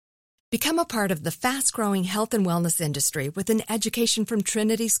Become a part of the fast-growing health and wellness industry with an education from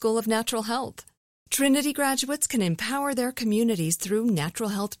Trinity School of Natural Health. Trinity graduates can empower their communities through natural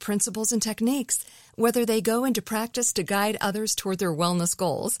health principles and techniques, whether they go into practice to guide others toward their wellness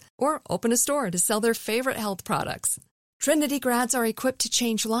goals or open a store to sell their favorite health products. Trinity grads are equipped to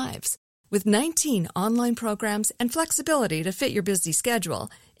change lives. With 19 online programs and flexibility to fit your busy schedule,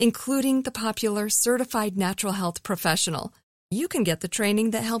 including the popular Certified Natural Health Professional, you can get the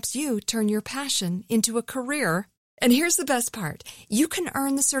training that helps you turn your passion into a career. And here's the best part. You can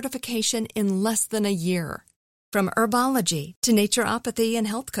earn the certification in less than a year. From herbology to naturopathy and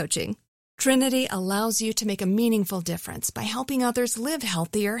health coaching, Trinity allows you to make a meaningful difference by helping others live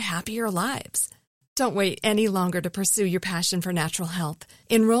healthier, happier lives. Don't wait any longer to pursue your passion for natural health.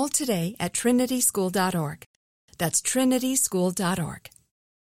 Enroll today at trinityschool.org. That's trinityschool.org.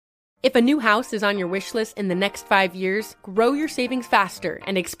 If a new house is on your wish list in the next 5 years, grow your savings faster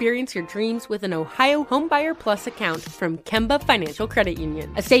and experience your dreams with an Ohio Homebuyer Plus account from Kemba Financial Credit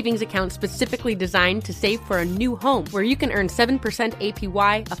Union. A savings account specifically designed to save for a new home where you can earn 7%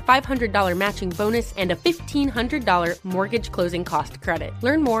 APY, a $500 matching bonus, and a $1,500 mortgage closing cost credit.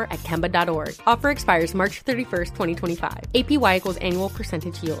 Learn more at Kemba.org. Offer expires March 31st, 2025. APY equals annual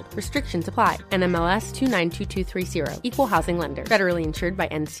percentage yield. Restrictions apply. NMLS 292230. Equal housing lender. Federally insured by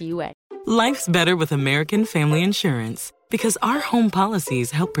NCUA. Life's better with American Family Insurance because our home policies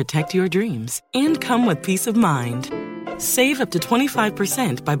help protect your dreams and come with peace of mind. Save up to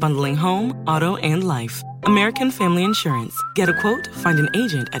 25% by bundling home, auto, and life. American Family Insurance. Get a quote, find an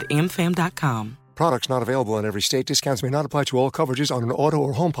agent at amfam.com. Products not available in every state. Discounts may not apply to all coverages on an auto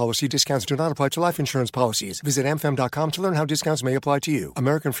or home policy. Discounts do not apply to life insurance policies. Visit amfam.com to learn how discounts may apply to you.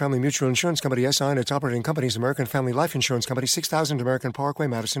 American Family Mutual Insurance Company, SI, and its operating companies, American Family Life Insurance Company, 6000 American Parkway,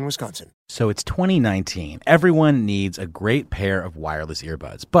 Madison, Wisconsin. So it's 2019. Everyone needs a great pair of wireless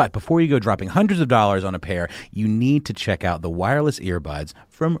earbuds. But before you go dropping hundreds of dollars on a pair, you need to check out the wireless earbuds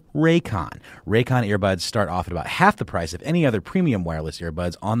from Raycon. Raycon earbuds start off at about half the price of any other premium wireless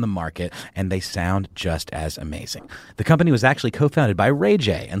earbuds on the market, and they sound just as amazing. The company was actually co-founded by Ray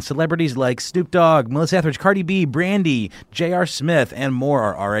J, and celebrities like Snoop Dogg, Melissa Etheridge, Cardi B, Brandy, J.R. Smith, and more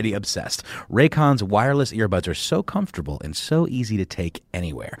are already obsessed. Raycon's wireless earbuds are so comfortable and so easy to take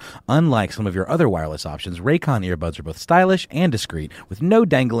anywhere. Unlike some of your other wireless options, Raycon earbuds are both stylish and discreet, with no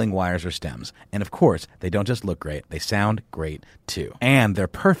dangling wires or stems. And of course, they don't just look great, they sound great too. And they're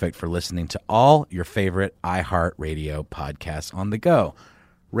perfect for listening to all your favorite iHeartRadio podcasts on the go.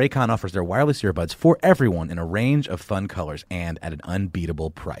 Raycon offers their wireless earbuds for everyone in a range of fun colors and at an unbeatable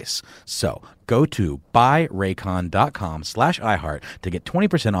price. So go to buyraycon.com/iHeart to get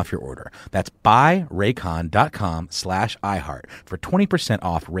 20% off your order. That's buyraycon.com/iHeart for 20%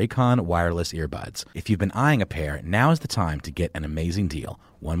 off Raycon wireless earbuds. If you've been eyeing a pair, now is the time to get an amazing deal.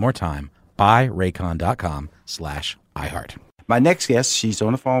 One more time, buyraycon.com/iHeart. My next guest, she's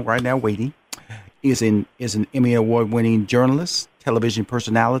on the phone right now waiting, is an Emmy Award-winning journalist, television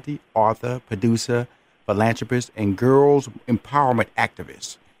personality, author, producer, philanthropist, and girls empowerment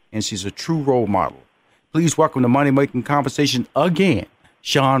activist. And she's a true role model. Please welcome to Money Making Conversation again,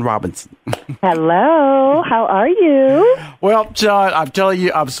 Shawn Robinson. Hello, how are you? Well, Shawn, I'm telling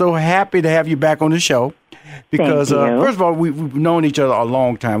you, I'm so happy to have you back on the show because, first of all, we've known each other a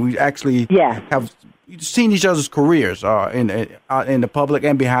long time. We actually have seen each other's careers in the public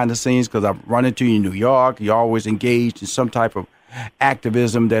and behind the scenes because I've run into you in New York. You're always engaged in some type of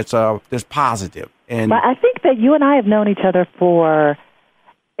activism that's positive. And I think that you and I have known each other since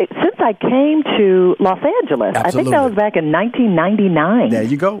I came to Los Angeles. Absolutely. I think that was back in 1999. There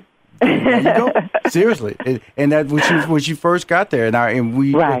you go. Seriously, and that when she first got there, and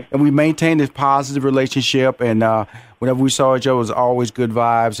we maintained this positive relationship, and whenever we saw each other, it was always good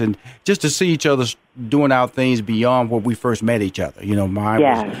vibes, and just to see each other doing our things beyond what we first met each other. You know, mine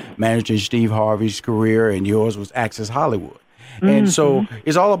was managing Steve Harvey's career, and yours was Access Hollywood. And so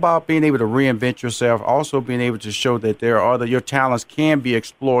it's all about being able to reinvent yourself, also being able to show that your talents can be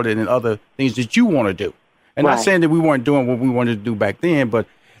exploited in other things that you want to do. And not saying that we weren't doing what we wanted to do back then, but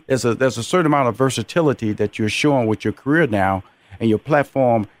there's a certain amount of versatility that you're showing with your career now, and your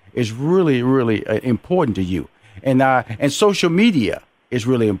platform is really, really important to you. And social media is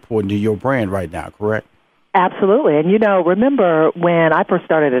really important to your brand right now, correct? Absolutely. And, remember when I first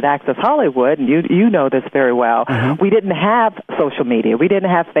started at Access Hollywood, and you know this very well, we didn't have social media. We didn't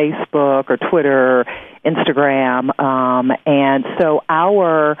have Facebook or Twitter, Instagram. And so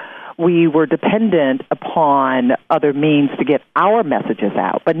our we were dependent upon other means to get our messages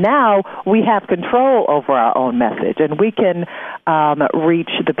out. But now we have control over our own message, and we can reach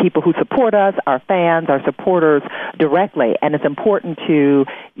the people who support us, our fans, our supporters directly. And it's important to,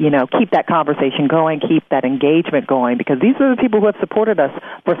 keep that conversation going, keep that engagement going, because these are the people who have supported us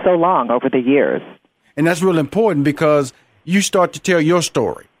for so long over the years. And that's really important because you start to tell your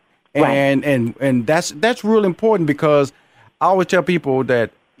story. And right. and that's really important because I always tell people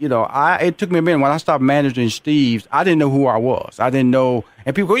that, it took me a minute when I stopped managing Steve's. I didn't know who I was. I didn't know.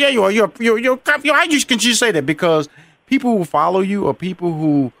 And people go, yeah, you are. You're how can you say that? Because people who follow you are people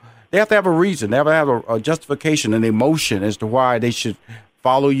who, they have to have a reason. They have to have a justification, an emotion as to why they should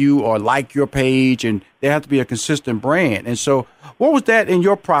follow you or like your page, and there have to be a consistent brand. And so what was that in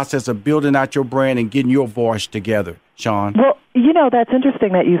your process of building out your brand and getting your voice together, Sean? Well, that's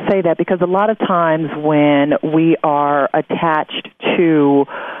interesting that you say that, because a lot of times when we are attached to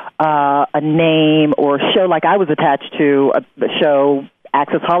a name or show, like I was attached to a show,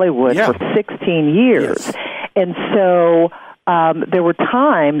 Access Hollywood, for 16 years. Yes. And so there were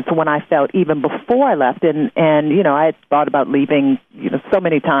times when I felt, even before I left, and I had thought about leaving, so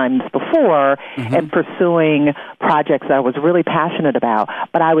many times before, and pursuing projects that I was really passionate about.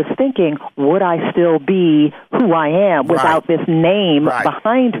 But I was thinking, would I still be who I am without this name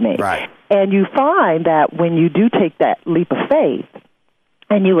behind me? Right. And you find that when you do take that leap of faith,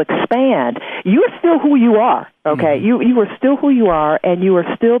 and you expand, you are still who you are, okay? You are still who you are, and you are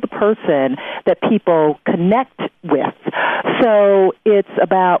still the person that people connect with. So it's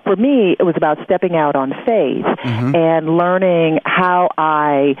about, for me, it was about stepping out on faith and learning how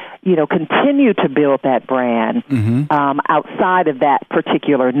I, continue to build that brand outside of that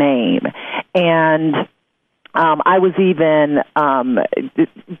particular name. And I was even,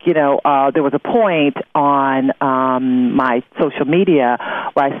 there was a point on my social media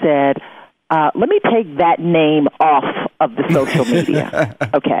where I said, let me take that name off of the social media.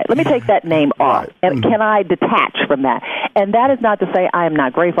 Okay, let me take that name off. And can I detach from that? And that is not to say I am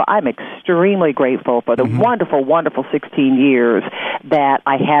not grateful. I'm extremely grateful for the wonderful, wonderful 16 years that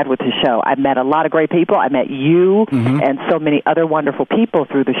I had with the show. I met a lot of great people. I met you and so many other wonderful people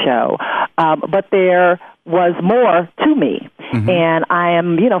through the show. But there was more to me. And I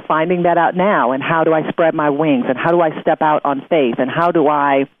am, finding that out now. And how do I spread my wings? And how do I step out on faith? And how do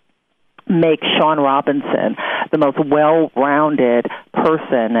I make Shawn Robinson the most well-rounded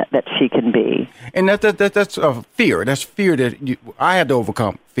person that she can be? And that's fear. That's fear that I had to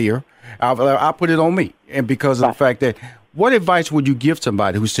overcome. Fear. I put it on me, and because of the fact that, what advice would you give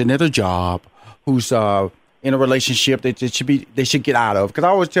somebody who's sitting at a job, who's in a relationship that they should get out of? Because I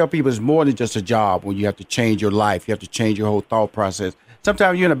always tell people it's more than just a job. When you have to change your life, you have to change your whole thought process.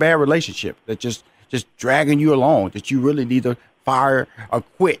 Sometimes you're in a bad relationship that just dragging you along, that you really need to fire or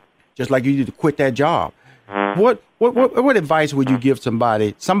quit. Just like you need to quit that job. What advice would you give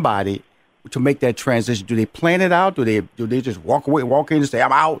somebody to make that transition? Do they plan it out? Do they just walk in and say,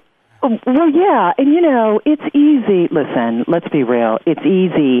 I'm out? Well, yeah, and it's easy. Listen, let's be real. It's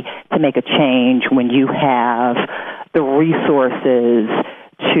easy to make a change when you have the resources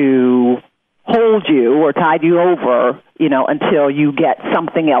to hold you or tide you over, until you get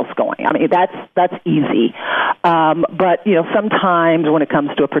something else going. I mean, that's easy. But, sometimes when it comes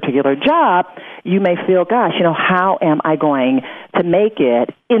to a particular job, you may feel, gosh, how am I going to make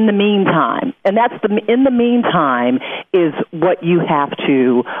it in the meantime? And in the meantime is what you have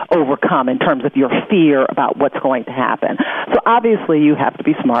to overcome in terms of your fear about what's going to happen. So obviously you have to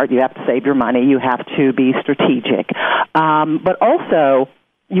be smart. You have to save your money. You have to be strategic. But also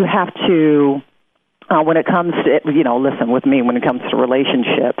you have to, when it comes to, listen with me, when it comes to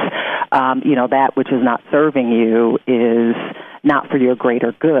relationships, that which is not serving you is not for your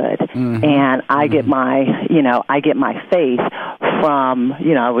greater good. And I get my faith from,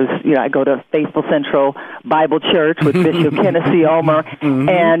 I go to Faithful Central Bible Church with Bishop Kenneth Omer,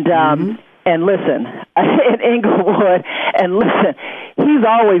 and listen, in Inglewood, and listen, he's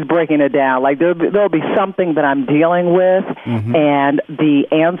always breaking it down. Like there'll be something that I'm dealing with, and the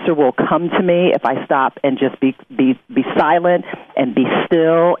answer will come to me if I stop and just be silent and be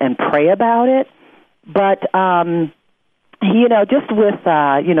still and pray about it. But just with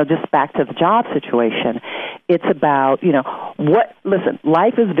just back to the job situation, it's about listen,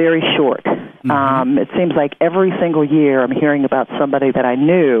 life is very short. It seems like every single year I'm hearing about somebody that I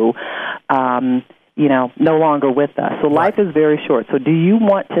knew, no longer with us. So life is very short. So do you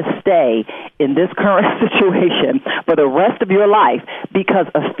want to stay in this current situation for the rest of your life because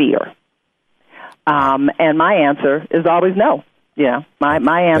of fear? And my answer is always no.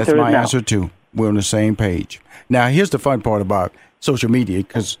 My answer is no. That's my answer too. We're on the same page. Now, here's the fun part about social media,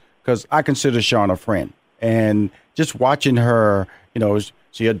 because because I consider Sean a friend. And just watching her,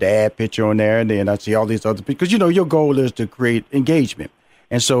 see her dad picture on there, and then I see all these other, because, your goal is to create engagement.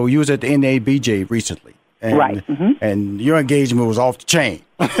 And so you was at the NABJ recently. And, right. Mm-hmm. And your engagement was off the chain.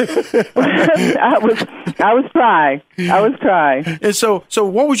 I was trying. And so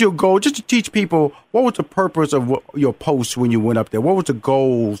what was your goal? Just to teach people, what was the purpose of your post when you went up there? What was the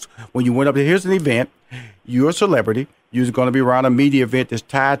goals when you went up there? Here's an event. You're a celebrity. You're going to be around a media event that's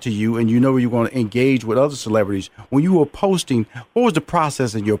tied to you, and you're going to engage with other celebrities. When you were posting, what was the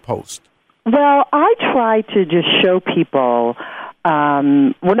process in your post? Well, I tried to just show people,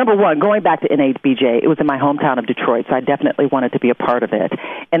 number one, going back to NABJ, it was in my hometown of Detroit, so I definitely wanted to be a part of it.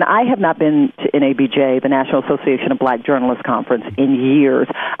 And I have not been to NABJ, the National Association of Black Journalists Conference, in years.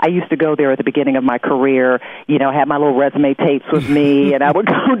 I used to go there at the beginning of my career, have my little resume tapes with me, and I would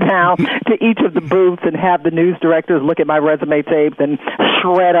go down to each of the booths and have the news directors look at my resume tapes and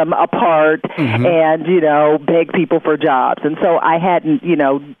shred them apart and, beg people for jobs. And so I hadn't,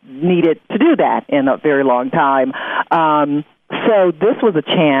 needed to do that in a very long time. So this was a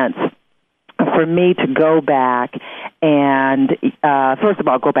chance for me to go back and, first of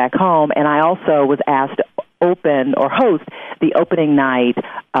all, go back home. And I also was asked to open or host the opening night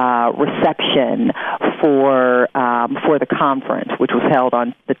reception for the conference, which was held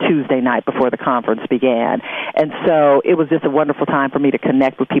on the Tuesday night before the conference began. And so it was just a wonderful time for me to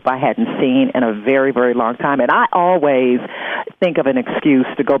connect with people I hadn't seen in a very, very long time. And I always think of an excuse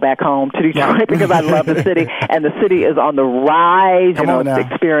to go back home to Detroit because I love the city, and the city is on the rise.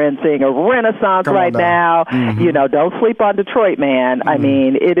 It's experiencing a renaissance right now. Don't sleep on Detroit, man. I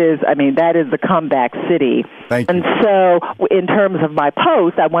mean, that is the comeback city. And so in terms of my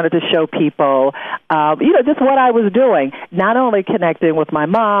post, I wanted to show people, just what I was doing, not only connecting with my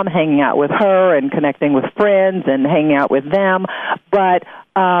mom, hanging out with her and connecting with friends and hanging out with them, but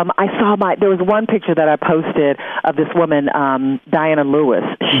there was one picture that I posted of this woman, Diana Lewis.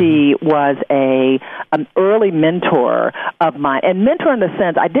 She was an early mentor of mine, and mentor in the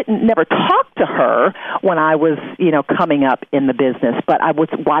sense I never talk to her when I was, coming up in the business, but I would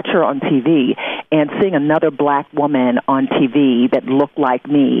watch her on TV, and seeing another black woman on TV that looked like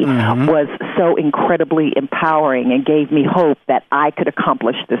me was so incredibly empowering and gave me hope that I could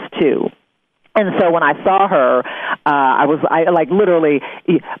accomplish this too. And so when I saw her, I literally,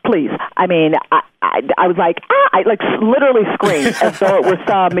 please, I was like, I literally screamed as though it was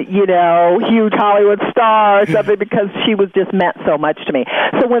some, huge Hollywood star or something, because she was just meant so much to me.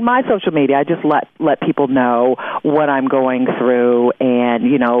 So when my social media, I just let people know what I'm going through, and,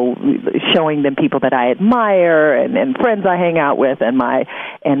 showing them people that I admire and friends I hang out with and my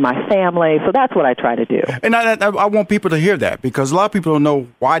family. So that's what I try to do. And I want people to hear that, because a lot of people don't know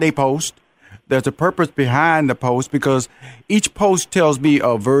why they post. There's a purpose behind the post, because each post tells me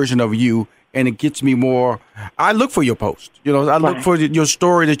a version of you, and it gets me more. I look for your post. I look for your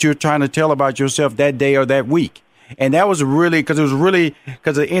story that you're trying to tell about yourself that day or that week. And that was because of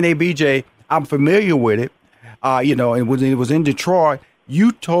NABJ, I'm familiar with it. And when it was in Detroit,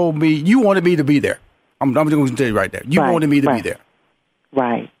 you told me you wanted me to be there. I'm going to tell you right there. You wanted me to be there.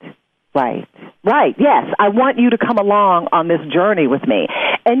 Right. Yes. I want you to come along on this journey with me.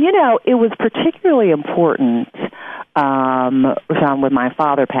 And, it was particularly important, Sean, when my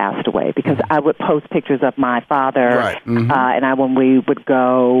father passed away, because I would post pictures of my father, and when we would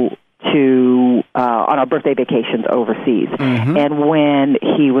go to, on our birthday vacations overseas. And when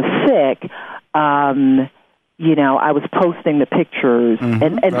he was sick, I was posting the pictures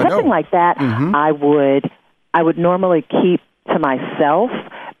and something like that. I would normally keep to myself,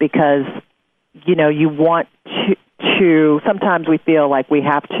 because, you want to, sometimes we feel like we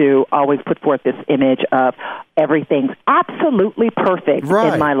have to always put forth this image of everything's absolutely perfect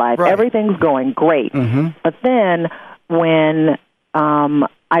in my life. Everything's going great. But then when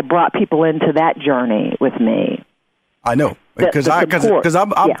I brought people into that journey with me. I know, because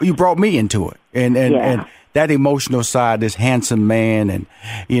you brought me into it. And that emotional side, this handsome man, and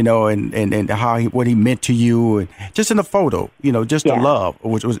and how what he meant to you, and just in the photo, just the love,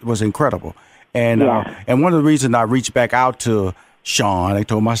 which was incredible. And and one of the reasons I reached back out to Sean, I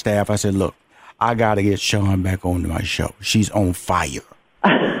told my staff, I said, look, I got to get Sean back on my show. She's on fire.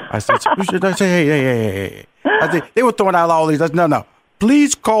 I said, hey. I said, they were throwing out all these. I said, no,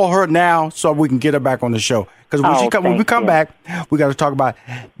 Please call her now so we can get her back on the show. Because when we come back, we got to talk about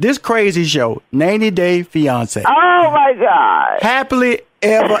this crazy show, 90 Day Fiancé. Oh, my God. Happily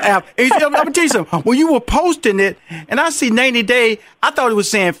ever after. I'm going to tell you something. When you were posting it, and I see 90 Day, I thought it was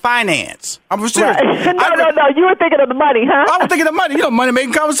saying finance. I'm serious. Right. No. You were thinking of the money, huh? I was thinking of money.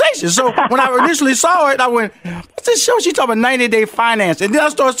 Money-making conversation. So when I initially saw it, I went, what's this show? She talking about 90 Day Finance. And then I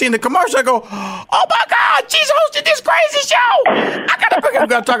started seeing the commercial. I go, oh, my God, she's hosting this crazy show. We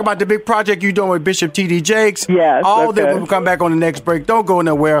got to talk about the big project you're doing with Bishop T.D. Jakes. Yes. All that when we come back on the next break. Don't go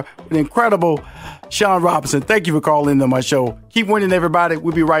nowhere. An incredible Sean Robinson. Thank you for calling into my show. Keep winning, everybody.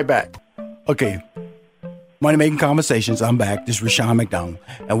 We'll be right back. Okay. Money Making Conversations. I'm back. This is Rushion McDonald.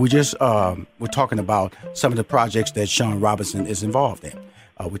 And we're talking about some of the projects that Sean Robinson is involved in.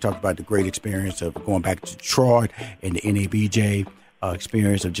 We talked about the great experience of going back to Detroit and the NABJ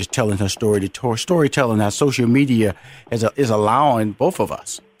experience of just telling her story. The storytelling, how social media is allowing both of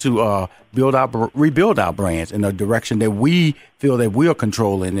us to rebuild our brands in a direction that we feel that we're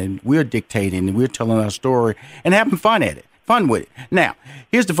controlling and we're dictating and we're telling our story and having fun with it. Now,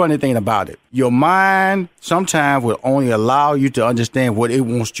 here's the funny thing about it. Your mind sometimes will only allow you to understand what it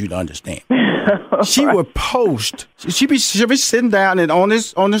wants you to understand. She would post. She'd be sitting down and on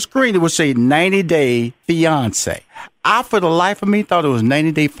the screen it would say 90 Day Fiancé. I, for the life of me, thought it was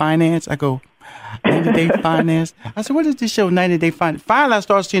 90 Day Finance. I go, 90 Day Finance. I said, what is this show, 90 Day Finance? Finally, I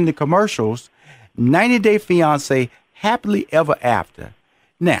started seeing the commercials. 90 Day Fiancé, Happily Ever After.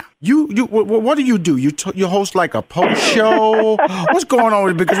 Now, what do? You host like a post show? What's going on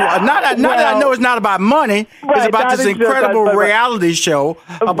with it? Because now that I know it's not about money, it's about this incredible reality show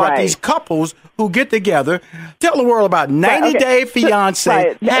about these couples who get together. Tell the world about 90 Day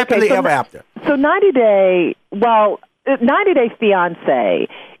Fiancé, Happily Ever After. So 90 Day Fiancé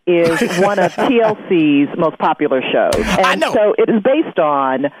is one of TLC's most popular shows. And I know. So it is based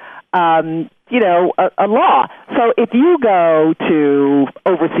on, a law. So if you go to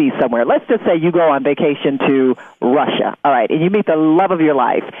overseas somewhere, let's just say you go on vacation to Russia, all right, and you meet the love of your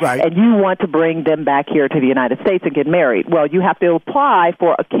life, right, and you want to bring them back here to the United States and get married. Well, you have to apply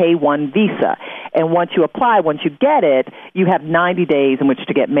for a K-1 visa. And once you get it, you have 90 days in which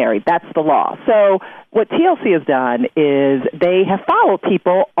to get married. That's the law. So what TLC has done is they have followed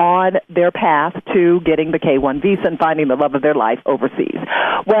people on their path to getting the K-1 visa and finding the love of their life overseas.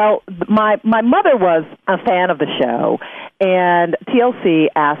 Well, my mother was a fan of the show, and TLC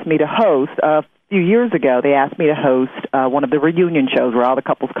asked me to host a few years ago. They asked me to host one of the reunion shows where all the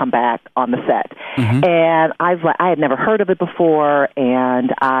couples come back on the set. Mm-hmm. And I had never heard of it before, and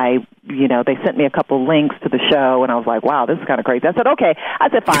they sent me a couple links to the show, and I was like, wow, this is kind of crazy. I said, okay.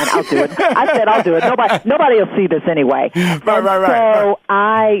 I said, fine, I'll do it. I'll do it. Nobody will see this anyway. Right. So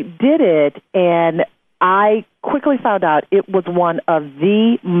I did it, and I quickly found out it was one of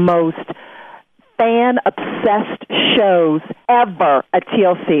the most fan-obsessed shows ever at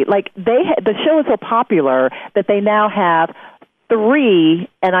TLC. Like, the show is so popular that they now have three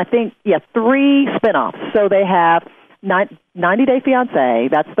spinoffs. So they have 90 Day Fiancé,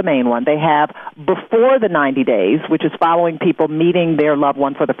 that's the main one. They have Before the 90 Days, which is following people meeting their loved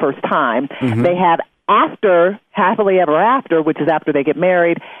one for the first time. Mm-hmm. They have After, Happily Ever After, which is after they get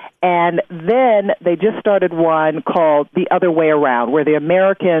married. And then they just started one called The Other Way Around, where the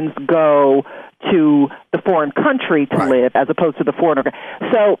Americans go to the foreign country to live as opposed to the foreigner.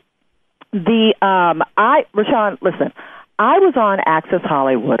 So Rushion, listen, I was on Access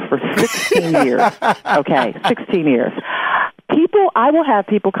Hollywood for 16 years. Okay, 16 years. I will have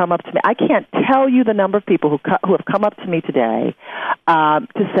people come up to me. I can't tell you the number of people who have come up to me today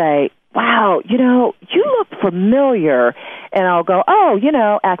to say, wow, you look familiar. And I'll go,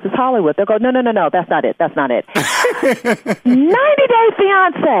 Access Hollywood. They'll go, no, that's not it. 90 Day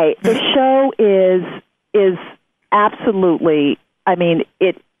Fiancé. The show is absolutely,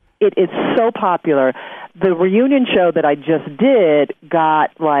 it is so popular. The reunion show that I just did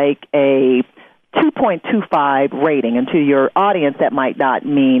got like a 2.25 rating. And to your audience, that might not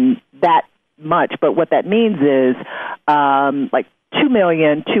mean that much, but what that means is like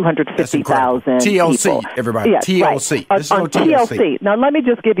 2,250,000 TLC, people. everybody. Yes, TLC. Right. On TLC. Now, let me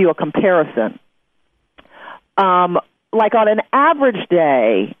just give you a comparison. Like on an average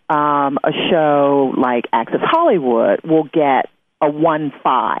day, a show like Access Hollywood will get a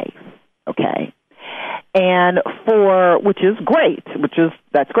 1.5. Okay, and which is great.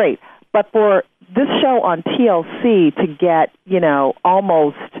 That's great. But for this show on TLC to get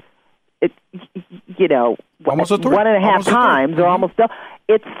almost a 1.5 times or almost double,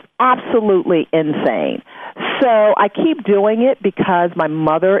 it's absolutely insane. So I keep doing it because my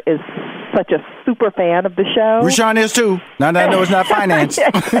mother is such a super fan of the show. Rushion is too. Now that I know it's not finance.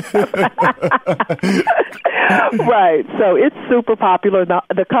 Right. So it's super popular.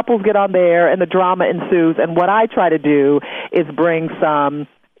 The couples get on there and the drama ensues. And what I try to do is bring some,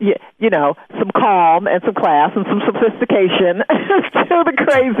 some calm and some class and some sophistication to the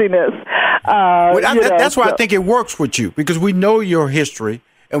craziness. That's why I think it works with you, because we know your history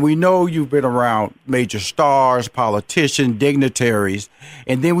and we know you've been around major stars, politicians, dignitaries,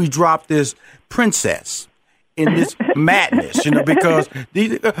 and then we drop this princess in this madness, because let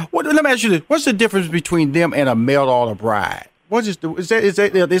me ask you this: what's the difference between them and a mail order bride? Is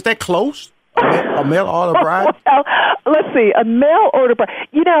that close? A mail order bride? Well, let's see. A mail order bride.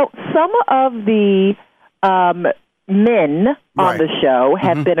 Some of the men on the show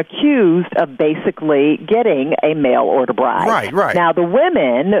have been accused of basically getting a mail order bride. Right. Now, the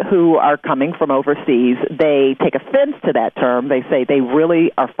women who are coming from overseas, they take offense to that term. They say they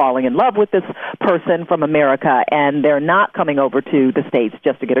really are falling in love with this person from America, and they're not coming over to the States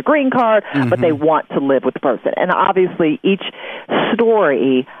just to get a green card, but they want to live with the person. And obviously, each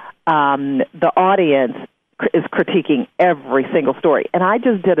story, the audience is critiquing every single story. And I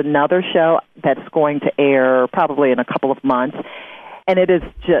just did another show that's going to air probably in a couple of months. And it is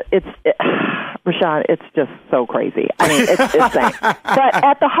just, Rushion, it's just so crazy. I mean, it's insane. But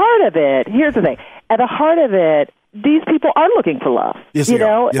at the heart of it, here's the thing. At the heart of it, these people are looking for love. Yes,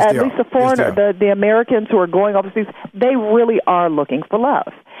 at least the foreigner, the Americans who are going overseas, they really are looking for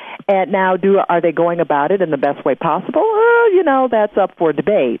love. And now, are they going about it in the best way possible? That's up for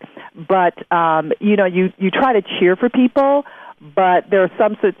debate. But, you try to cheer for people, but there are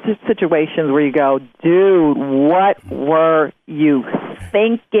some situations where you go, dude, what were you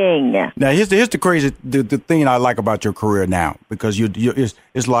thinking? Now, here's the crazy, the thing I like about your career now, because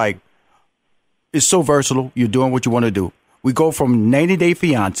it's like, it's so versatile. You're doing what you want to do. We go from 90 Day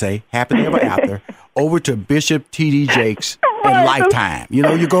Fiancé, Happily Ever After, over to Bishop T.D. Jakes and Lifetime.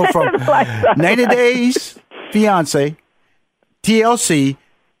 You go from 90 Days Fiancé, TLC.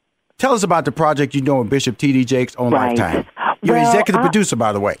 Tell us about the project you're doing with Bishop T.D. Jakes on Lifetime. You're executive producer,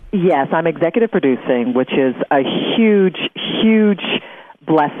 by the way. Yes, I'm executive producing, which is a huge, huge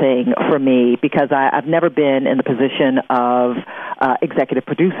blessing for me, because I've never been in the position of executive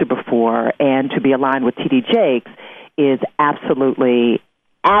producer before, and to be aligned with T.D. Jakes is absolutely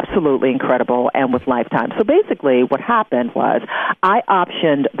incredible, and with Lifetime. So basically what happened was I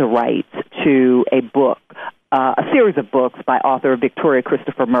optioned the rights to a book, a series of books by author Victoria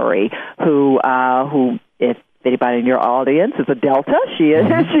Christopher Murray, who if anybody in your audience is a Delta, she's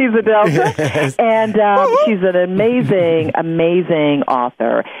a Delta. Yes. And she's an amazing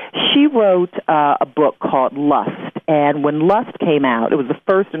author. She wrote a book called Lust. And when Lust came out, it was the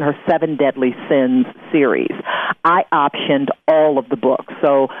first in her 7 Deadly Sins series. I optioned all of the books.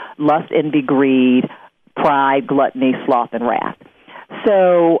 So Lust, Envy, Greed, Pride, Gluttony, Sloth, and Wrath.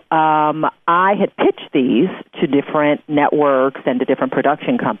 So I had pitched these to different networks and to different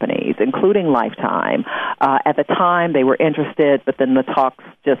production companies, including Lifetime. At the time, they were interested, but then the talks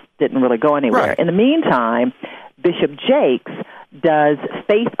just didn't really go anywhere. Right. In the meantime, Bishop Jakes does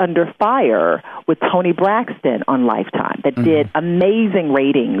Faith Under Fire with Toni Braxton on Lifetime that did amazing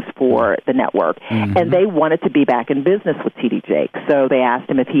ratings for the network. And they wanted to be back in business with T.D. Jakes. So they asked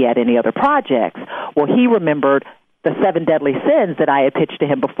him if he had any other projects. Well, he remembered the 7 Deadly Sins that I had pitched to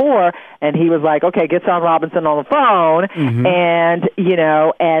him before, and he was like, okay, get Tom Robinson on the phone, and,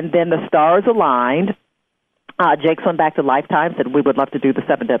 and then the stars aligned. Jakes went back to Lifetime, said we would love to do the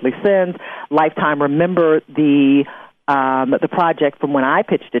 7 Deadly Sins. Lifetime remembered the project from when I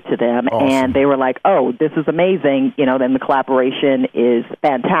pitched it to them, and they were like, oh, this is amazing, then the collaboration is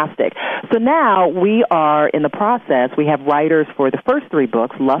fantastic. So now we are in the process. We have writers for the first 3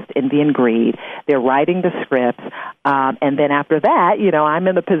 books, Lust, Envy, and Greed. They're writing the scripts, and then after that, I'm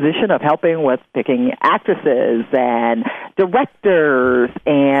in the position of helping with picking actresses and directors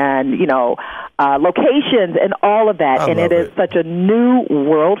and, locations and all of that. And it is such a new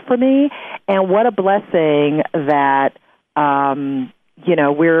world for me, and what a blessing that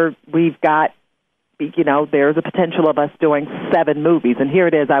we've got, there's a potential of us doing 7 movies. And here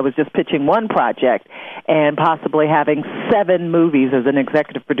it is, I was just pitching one project and possibly having 7 movies as an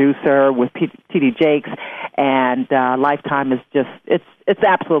executive producer with T.D. Jakes. And Lifetime is just, it's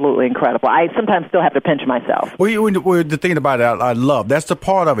absolutely incredible. I sometimes still have to pinch myself. Well, the thing about it, I love, that's the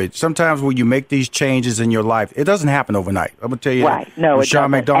part of it. Sometimes when you make these changes in your life, it doesn't happen overnight. I'm going to tell you. Right. No,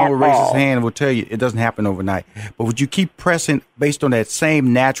 Sean McDonald will raise his hand and will tell you it doesn't happen overnight. But would you keep pressing based on that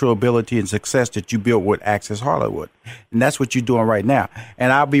same natural ability and success that you built with Access Hollywood? And that's what you're doing right now.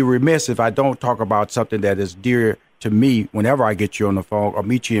 And I'll be remiss if I don't talk about something that is dear to me, whenever I get you on the phone or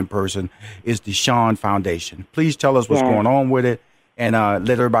meet you in person, is the Sean Foundation. Please tell us what's going on with it and let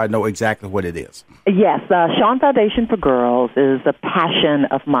everybody know exactly what it is. Yes, Sean Foundation for Girls is a passion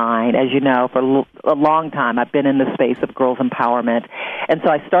of mine. As you know, for a long time, I've been in the space of girls' empowerment. And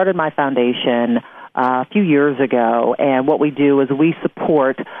so I started my foundation a few years ago, and what we do is we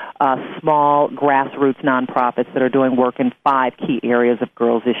support small grassroots nonprofits that are doing work in 5 key areas of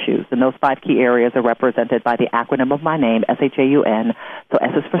girls' issues. And those 5 key areas are represented by the acronym of my name, SHAUN. So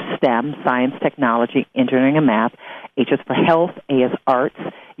S is for STEM, science, technology, engineering, and math. H is for health, A is arts,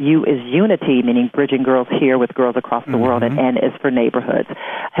 U is unity, meaning bridging girls here with girls across the world, and N is for neighborhoods,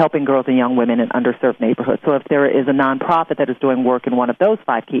 helping girls and young women in underserved neighborhoods. So if there is a nonprofit that is doing work in one of those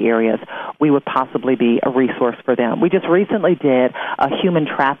 5 key areas, we would possibly be a resource for them. We just recently did a human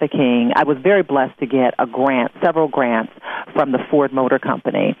trafficking. I was very blessed to get a grant, several grants from the Ford Motor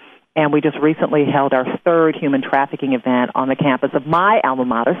Company. And we just recently held our 3rd human trafficking event on the campus of my alma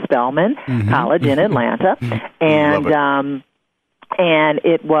mater, Spelman College in Atlanta. And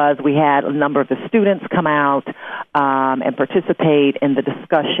we had a number of the students come out and participate in the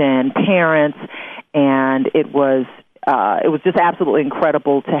discussion, parents, and it was just absolutely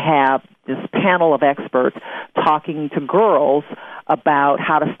incredible to have this panel of experts talking to girls about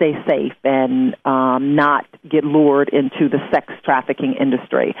how to stay safe and not get lured into the sex trafficking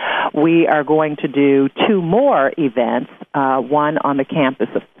industry. We are going to do 2 more events, one on the campus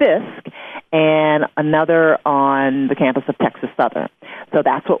of Fisk and another on the campus of Texas Southern. So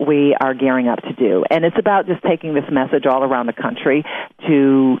that's what we are gearing up to do. And it's about just taking this message all around the country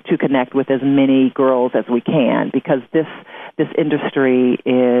to connect with as many girls as we can, because this industry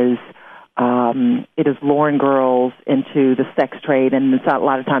is it is luring girls into the sex trade, and a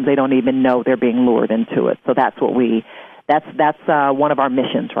lot of times they don't even know they're being lured into it. So that's what that's one of our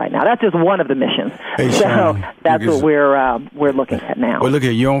missions right now. That's just one of the missions. Hey, so Sean, that's what we're looking at now. Well, look at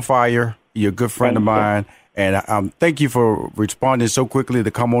you're on fire. You're a good friend of mine, and thank you for responding so quickly to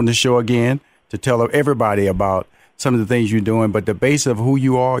come on the show again to tell everybody about some of the things you're doing. But the base of who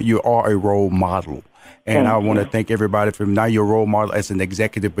you are a role model. And I want to thank everybody for now your role model as an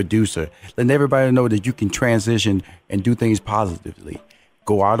executive producer. Letting everybody know that you can transition and do things positively.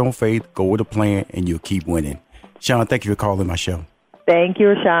 Go out on faith, go with a plan, and you'll keep winning. Sean, thank you for calling my show. Thank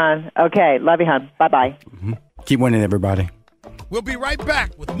you, Sean. Okay, love you, hon. Bye-bye. Keep winning, everybody. We'll be right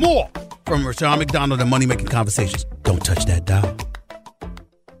back with more from Rushion McDonald and Money Making Conversations. Don't touch that dial.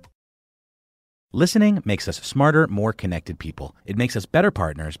 Listening makes us smarter, more connected people. It makes us better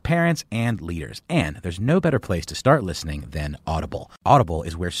partners, parents, and leaders. And there's no better place to start listening than Audible. Audible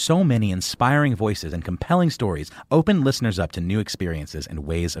is where so many inspiring voices and compelling stories open listeners up to new experiences and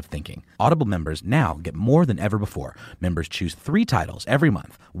ways of thinking. Audible members now get more than ever before. Members choose 3 titles every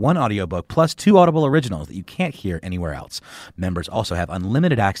month, 1 audiobook plus 2 Audible originals that you can't hear anywhere else. Members also have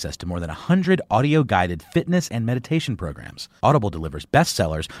unlimited access to more than 100 audio-guided fitness and meditation programs. Audible delivers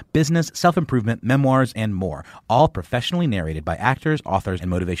bestsellers, business, self-improvement, memoirs, and more, all professionally narrated by actors, authors,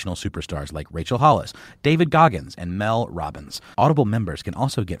 and motivational superstars like Rachel Hollis, David Goggins, and Mel Robbins. Audible members can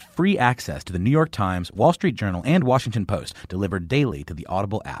also get free access to the New York Times, Wall Street Journal, and Washington Post delivered daily to the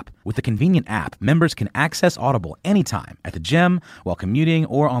Audible app. With the convenient app, members can access Audible anytime, at the gym, while commuting,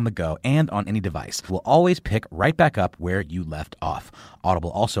 or on the go, and on any device. We'll always pick right back up where you left off.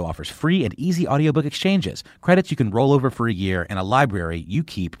 Audible also offers free and easy audiobook exchanges, credits you can roll over for a year, and a library you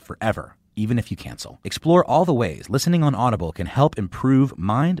keep forever, even if you cancel. Explore all the ways listening on Audible can help improve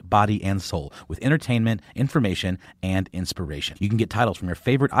mind, body, and soul with entertainment, information, and inspiration. You can get titles from your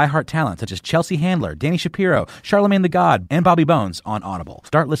favorite iHeart talent such as Chelsea Handler, Danny Shapiro, Charlemagne the God, and Bobby Bones on Audible.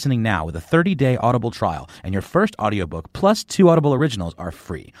 Start listening now with a 30-day Audible trial, and your first audiobook plus 2 Audible originals are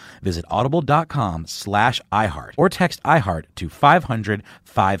free. Visit audible.com/iHeart or text iHeart to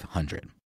 500-500.